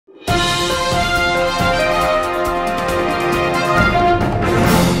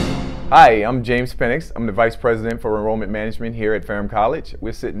Hi, I'm James Pennix. I'm the Vice President for Enrollment Management here at Ferrum College.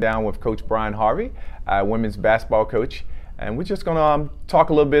 We're sitting down with Coach Bryan Harvey, women's basketball coach, and we're just going to talk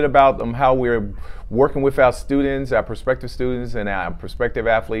a little bit about how we're working with our students, our prospective students, and our prospective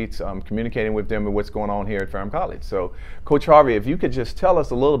athletes, communicating with them and what's going on here at Ferrum College. So, Coach Harvey, if you could just tell us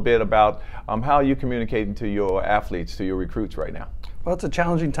a little bit about how you're communicating to your athletes, to your recruits right now. Well, it's a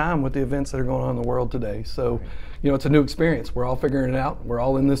challenging time with the events that are going on in the world today. So, it's a new experience. We're all figuring it out. We're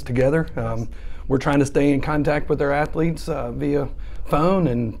all in this together. We're trying to stay in contact with our athletes via phone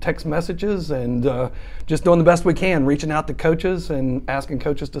and text messages, and just doing the best we can, reaching out to coaches and asking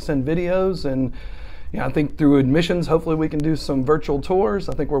coaches to send videos. And I think through admissions, hopefully we can do some virtual tours.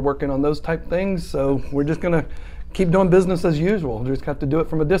 I think we're working on those type things. So we're just going to keep doing business as usual. We just have to do it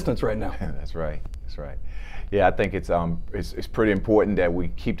from a distance right now. That's right. That's right. Yeah, I think it's pretty important that we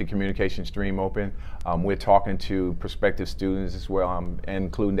keep the communication stream open. We're talking to prospective students as well,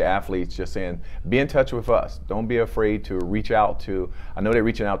 including the athletes, just saying, be in touch with us. Don't be afraid to reach out to, I know they're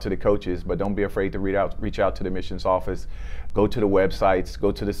reaching out to the coaches, but don't be afraid to reach out to the admissions office. Go to the websites,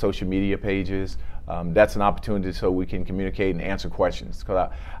 go to the social media pages. That's an opportunity so we can communicate and answer questions.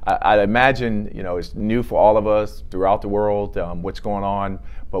 Because I imagine, it's new for all of us throughout the world, what's going on,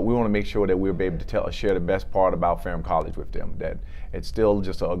 but we want to make sure that we'll be able to share the best part about Ferrum College with them, that it's still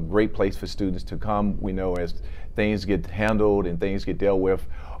just a great place for students to come. We know as things get handled and things get dealt with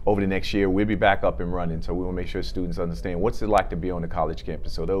over the next year, we'll be back up and running. So we want to make sure students understand what's it like to be on the college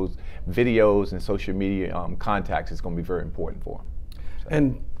campus. So those videos and social media contacts is going to be very important for them. So.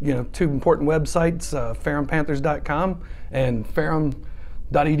 And two important websites, ferrumpanthers.com and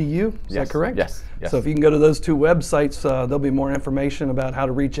ferrum.edu. Is that correct? Yes. So if you can go to those two websites, there'll be more information about how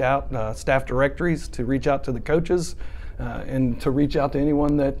to reach out, staff directories to reach out to the coaches, and to reach out to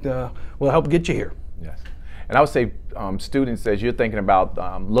anyone that will help get you here. Yes. And I would say, students, as you're thinking about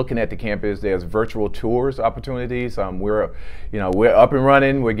looking at the campus, there's virtual tours opportunities. We're up and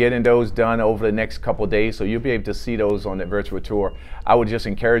running. We're getting those done over the next couple of days, so you'll be able to see those on the virtual tour. I would just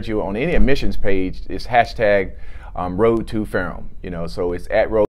encourage you on any admissions page, it's hashtag Road to Ferrum. So it's at Road.